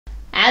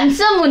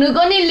Handsome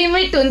हुनुको नि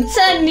limit हुन्छ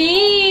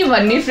नि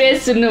भन्ने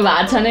फ्रेज सुन्नु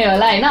भएको छ नै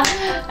होला हैन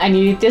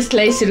अनि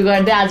त्यसलाई सुरु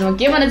गर्दै आज म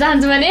के भन्न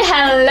चाहन्छु भने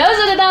hello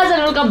Janata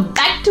welcome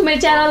back to my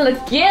channel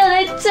के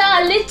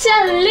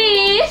चल्ली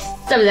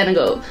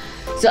सबैजनाको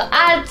सो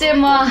आज चाहिँ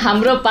म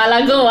हाम्रो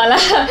पालाको वाला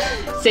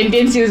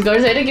सेन्टेन्स युज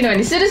गर्छु हैन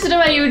किनभने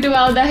सुरुमा युट्युब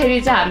आउँदाखेरि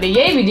चाहिँ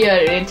हामीले यही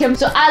भिडियोहरु हेर्थ्यौं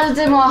सो आज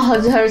चाहिँ म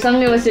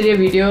हजुरहरुसँगै बसेर यो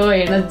भिडियो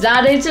हेर्न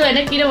जाँदै छु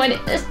हैन किनभने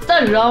यस्तो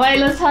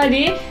रमाइलो छ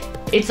नि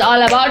इट्स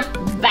अल अबाउट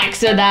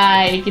ब्याक्सो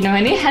दाइ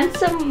किनभने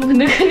ह्यान्डसम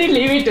हुनुको नि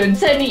लिमिट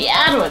हुन्छ नि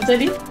यार भन्छ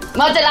नि म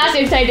चाहिँ लास्ट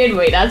एक्साइटेड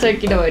भइरहेको छु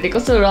किनभने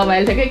कस्तो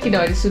रमाइलो थियो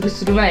किनभने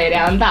सुरुमा हेरे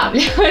हो नि त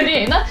हामीले पनि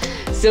हैन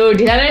सो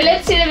ढिला नगरी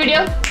लेट्स सी द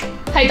भिडियो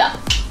है त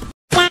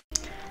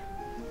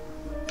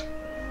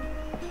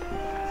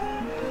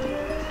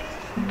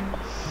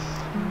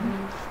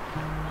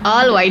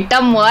All white,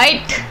 I'm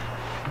white.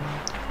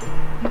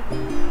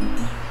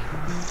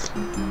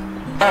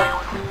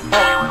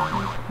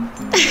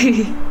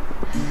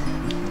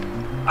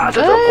 आज त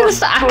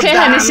साकै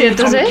खाने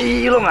सेतो चाहिँ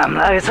किलो घाम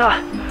लागेछ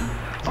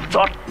अब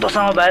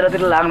चट्टोसँग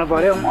बाहिरतिर लाग्नु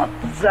पर्यो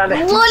मज्जाले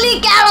मोली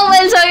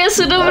क्यारामेल छ के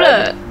सुनौ र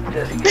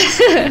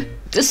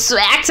त्यो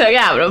स्वाग छ के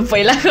हाम्रो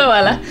पहिलाको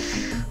वाला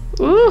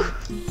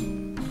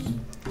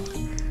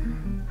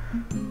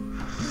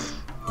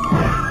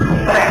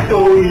Backso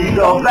is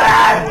a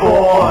bad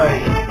boy.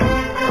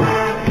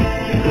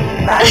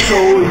 Backso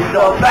is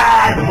a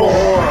bad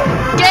boy.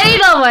 केही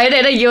नभएर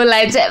हैन यो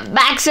लाइन चाहिँ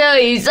Backso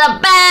is a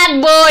bad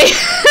boy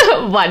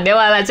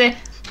भन्नेवाला चाहिँ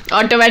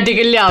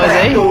अटोमेटिकली आउँछ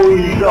है Backso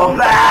is a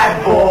bad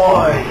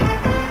boy.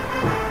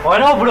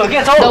 होइन बुढो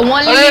के छ The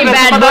only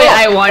bad boy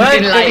I want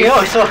in life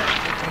हो यसो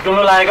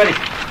डोलो लागेको नि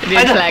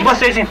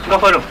बस एकछिन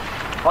गफहरू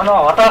अन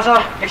हतार छ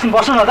एकछिन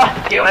बस्नु न त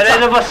के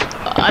भइरहेछ बस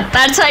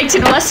हतार छ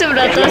एकछिन बस्नु न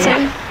त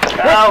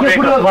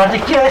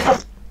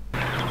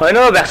होइन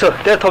भ्याक्सो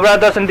त्यो थोप्रा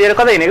दर्शन दिएर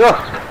कतै हिँडेको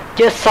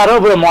के साह्रो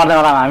बुढो मर्दैन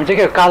होला हामी चाहिँ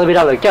के कालो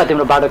बिरालो क्या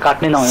तिम्रो बाटो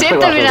काट्ने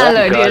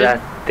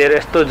तेरो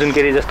यस्तो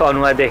जुनकेरी जस्तो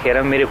अनुहार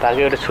देखेर मेरो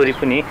भागको एउटा छोरी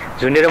पनि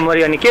झुन्डेर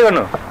मऱ्यो अनि के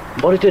गर्नु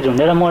बरु त्यो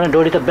झुन्डेर मर्ने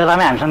डोरी त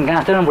बेलामै हामीसँग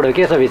गाँच्दैन बुढो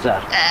के छ विचार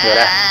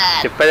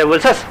पहिला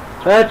बोल्छस्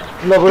ल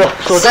बुढो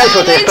सोचाइ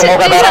यस्तो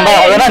मौका बारम्बार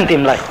आउँदैन नि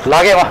तिमीलाई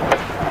लगे म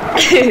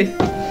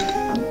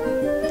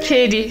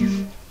फेरि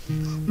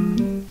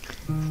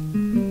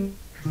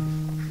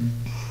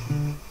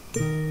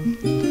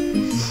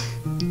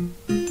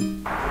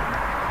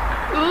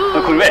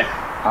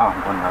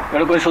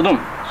एउटा कोही सोधौँ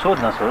सोध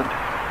न सोध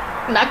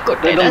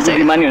एकदम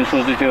बुद्धिमानी हुनु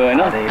सोच्दै थियो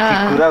होइन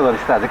कुरा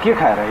गरिस् त आज के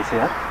खाएर आइस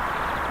यार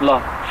ल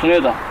सुन्यो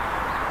त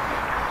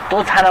तँ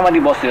छानामाथि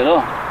बस्यो र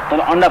तर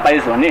अन्डा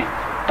पाइस् भने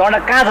त अन्डा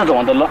कहाँ छ त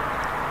भन त ल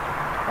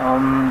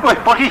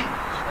पर्खी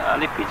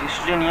अलिक फिजिक्स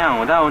स्टुडेन्ट यहाँ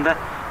हुँदा हुँदा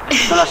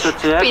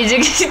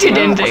फिजिक्स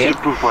स्टुडेन्ट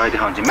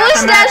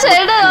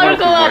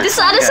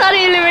साह्रै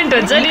एलिमेन्ट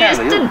हुन्छ नि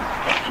यस्तो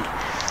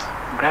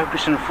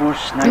ग्राभिटेसन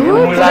फोर्स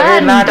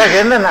नाटक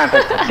हेर्न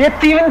नाटक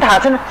त्यति पनि थाहा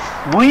छैन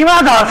भुइँमा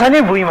झर्छ नि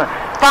भुइँमा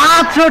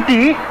 5 चोटि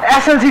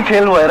एसएलसी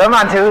फेल भएर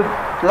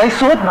मान्छेलाई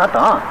सोध न त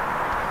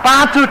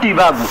 5 चोटि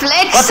बाबु 5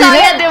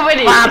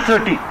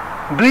 चोटि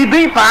 2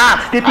 2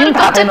 5 त्यति पनि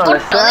थाहा छैन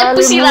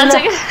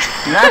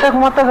नाटक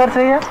मात्र गर्छ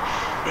यार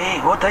ए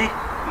हो त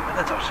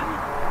झर्छ नि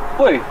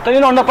ओइ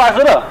तैँले अन्डा पास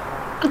र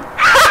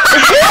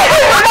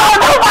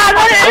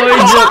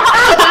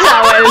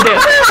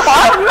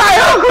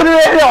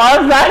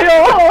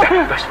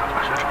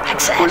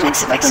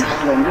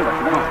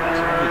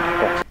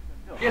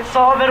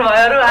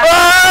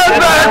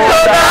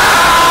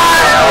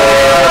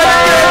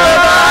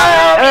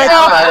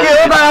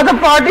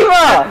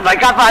पार्टीमा भाइ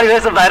कहाँ पारी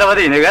रहेछ बाहिर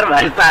मात्रै हिँडेको यार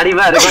भाइ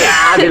पारीमा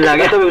आधी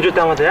लाग्यो तपाईँको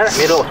जुत्तामा त यार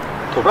मेरो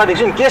थोप्रा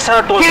देख्छु नि के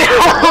साह्रो टोल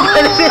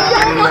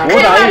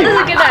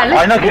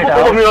होइन केटा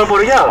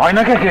होइन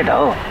क्या केटा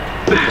हो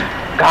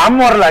घाम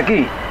मर्ला कि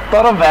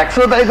तर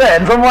भ्याक्सो दाइ त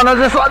ह्यान्डसम बनाएर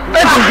चाहिँ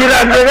सधैँ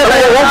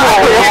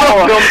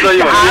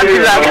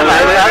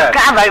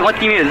कहाँ भाइ म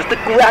तिमीहरू जस्तो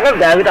कुराको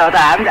भ्याएको त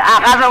हामी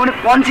आकाशमा पनि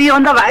पन्छी हो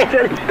नि त भाइ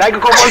दाइको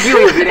कपाल के हो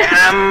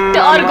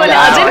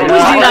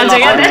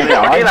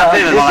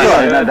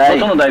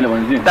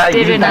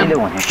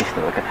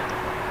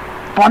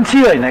पन्छी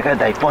होइन क्या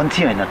दाइ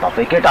पन्छी होइन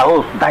तपाईँ केटा हो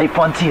दाइ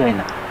पन्छी होइन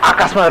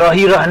आकाशमा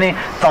रहिरहने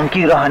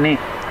चम्किरहने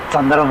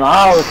चन्द्रमा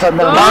हो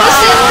चन्द्रमा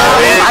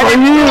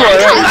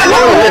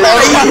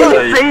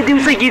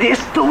दिउँसै गीत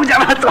यस्तो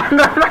उज्यालो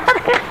चन्द्रमा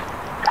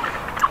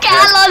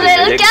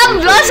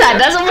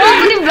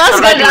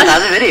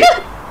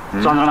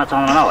चन्द्रमा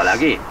चन्द्रमा होला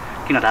कि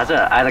किन थाहा छ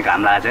अहिले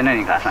घाम लागेको छैन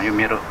नि खासमा यो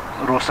मेरो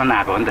रोशन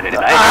आएको हो नि त फेरि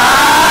भाइ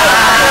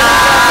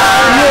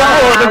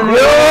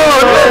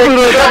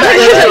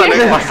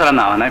कस्तो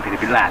नभन फेरि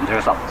पिल्ला हान्छ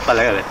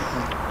सबैलाई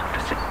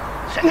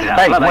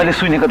मैले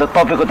सुनेको त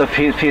तपाईँको त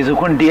फेसबुक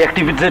पनि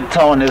डिएक्टिभेटेड छ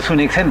भनेर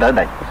सुनेको छ नि त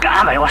दाइ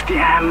कहाँ भाइ अस्ति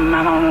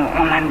आमामा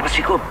अनलाइन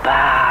बसेको बा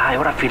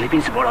एउटा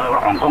फिलिपिन्सबाट एउटा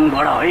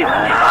हङकङबाट है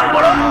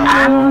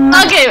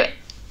ओके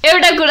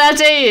एउटा कुरा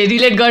चाहिँ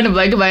रिलेट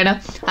गर्नुभयो कि भएन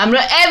हाम्रो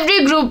एभ्री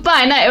ग्रुपमा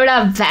हैन एउटा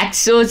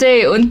भ्याक्सो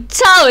चाहिँ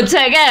हुन्छ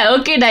क्या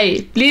ओके दाइ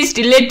प्लिज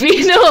लेट मी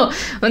नो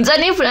हुन्छ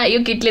नि पुरा यो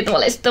किटले त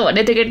मलाई यस्तो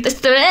भने त्यो केट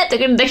त्यस्तो त्यो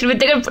केट देख्ने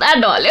बित्तिकै पुरा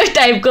ढल्यो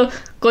टाइपको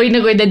कोही न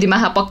कोही त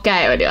दिमागमा पक्का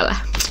आयो अरे होला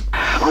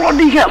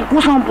रडिका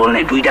कोसँग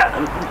बोल्ने दुईटा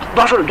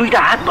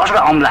हात 10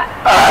 अम्ला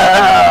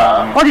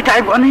कति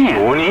टाइप गर्ने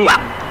हो नि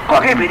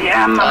कके फेरि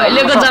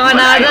अहिलेको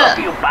जमाना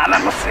यो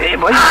पालाको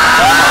सेभ है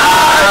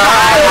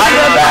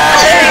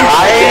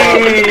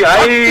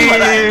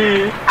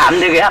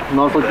हामीले क्या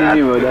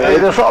नसोचिने भयो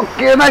यो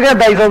सकेन क्या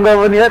दाइसँग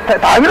पनि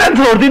हामीलाई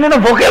छोड्दिने न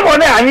भोकै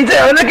भने हामी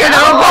चाहिँ होइन के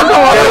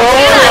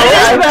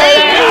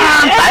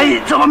भाइ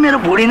जब मेरो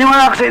भुँडी नै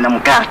आएको छैन म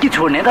कहाँ के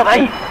छोड्ने त भाइ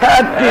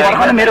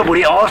मेरो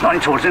भुँडी आओस् न अनि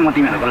छोड्छु म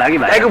तिमीहरूको लागि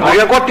भाइको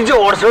भुँडी कति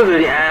चाहिँ अड्छ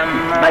फेरि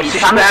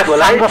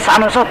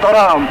सानो छ तर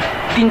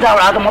 3-4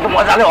 वटा त म त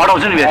मजाले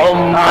अडाउँछु नि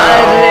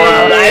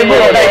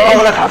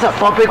तपाईँलाई थाहा छ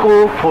तपाईँको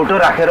फोटो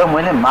राखेर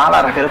मैले माला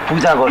राखेर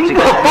पूजा गर्छु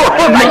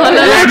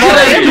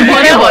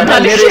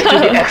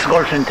एक्स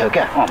गर्लफ्रेन्ड थियो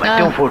क्या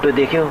त्यो फोटो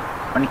देख्यो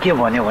अनि के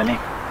भन्यो भने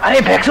अरे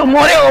भेक्सो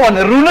मर्यो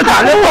भनेर रुनु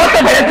थाल्यो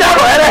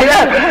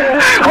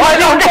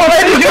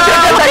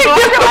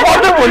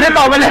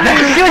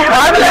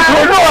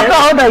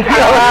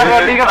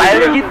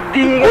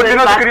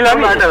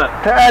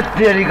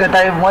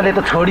मैले त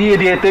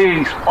छोडिदिएँ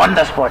त्यही अन द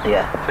स्पट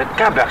या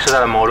कहाँ भेक्सो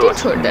मर्यो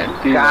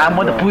म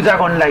त पूजा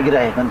गर्नु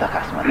लागिरहेको नि त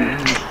खासमा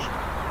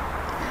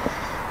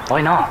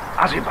होइन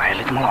आज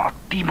भाइले त मलाई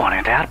अति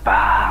भन्यो त यार बा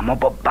म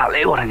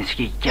बब्बालै गरेर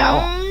निस्केँ क्या हो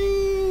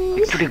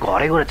एकचोटि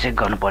घरै गएर चेक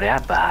गर्नु पर्यो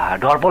यार बा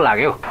डर पो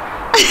लाग्यो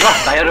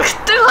भाइहरू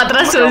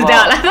खतरा सोच्दै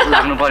होला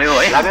लाग्नु पर्यो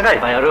है लाग्यो दाइ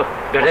भाइहरू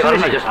भेट्दै गर्नु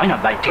न हैन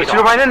भाइ ठिक छ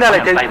भाइ नै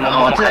दाइ म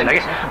खान्न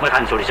के म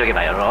खान छोडिसके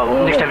भाइहरू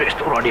नेक्स्ट टाइम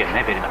यस्तो रडी हैन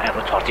फेरि भाइहरू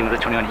छर्चिमको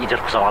छुने अनि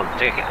इज्जतको सवाल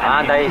हुन्छ के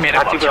दाइ मेरो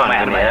साथीको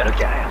भाइहरू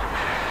के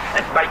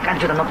भाइ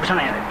कान्छो त नपुछ न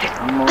यार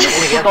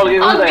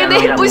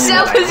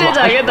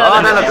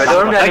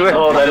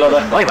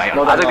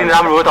आज दिन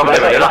राम्रो हो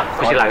तपाईलाई भेटेर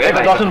खुसी लाग्यो है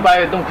दर्शन पाए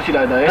एकदम खुसी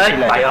लाग्यो है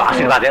भाइ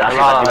आशीर्वाद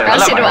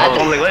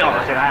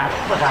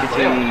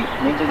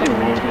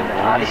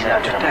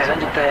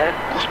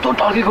कस्तो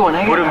टर्केको भने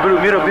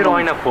मेरो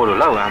ऐना फोल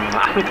होला हौ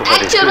आफ्नै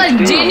थोपा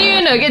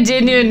जेन्युन हो क्या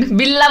जेन्युन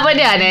बिल्ला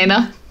पनि हाने होइन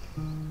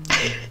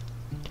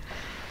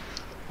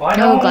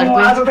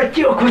आज त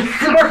के हो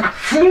खुसीको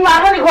सीमा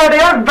पनि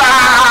गऱ्यो बा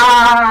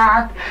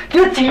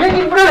त्यो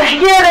छिमेकी पुरो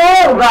के रे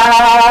बा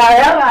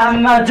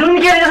जुन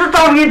के जस्तो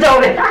तर्किन्छ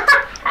रे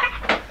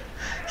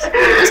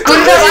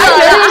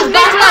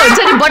हुन्छ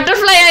नि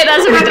बटरफ्लाई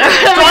आइरहेछ भित्र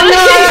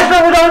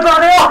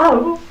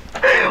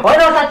होइन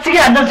साँच्चीकै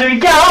हान्छु कि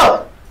क्या हो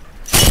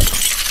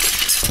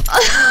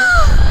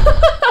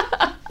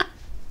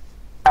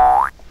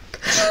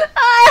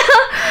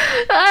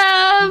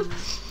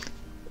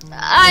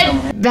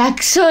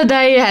भ्याक्सो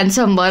दाइ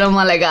ह्यान्डसम भएर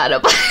मलाई गाह्रो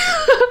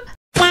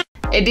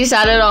यति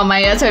साह्रो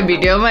रमाइलो छ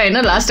भिडियोमा होइन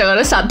लास्ट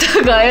गएर साथ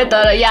गयो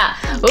तर या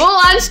हु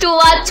wants to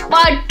watch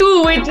part 2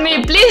 with me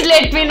please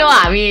let me know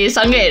हामी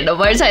सँगै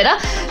हेर्नुपर्छ होइन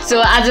सो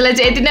आजलाई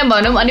चाहिँ यति नै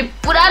भनौँ अनि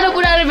पुरानो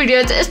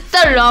भिडियो चाहिँ यस्तो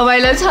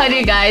रमाइलो छ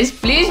नि गाइज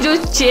प्लिज डु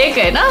चेक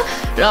होइन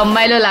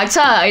रमाइलो लाग्छ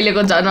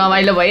अहिलेको झन्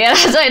रमाइलो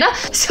भइरहेछ होइन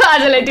सो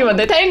आजलाई यति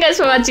भन्दै thank guys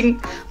for watching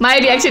my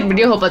reaction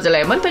video hope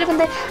हजुरलाई मन पऱ्यो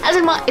भन्दै आज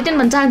म यति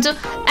भन्न चाहन्छु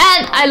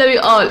and I love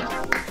you all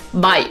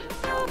by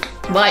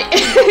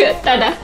Tata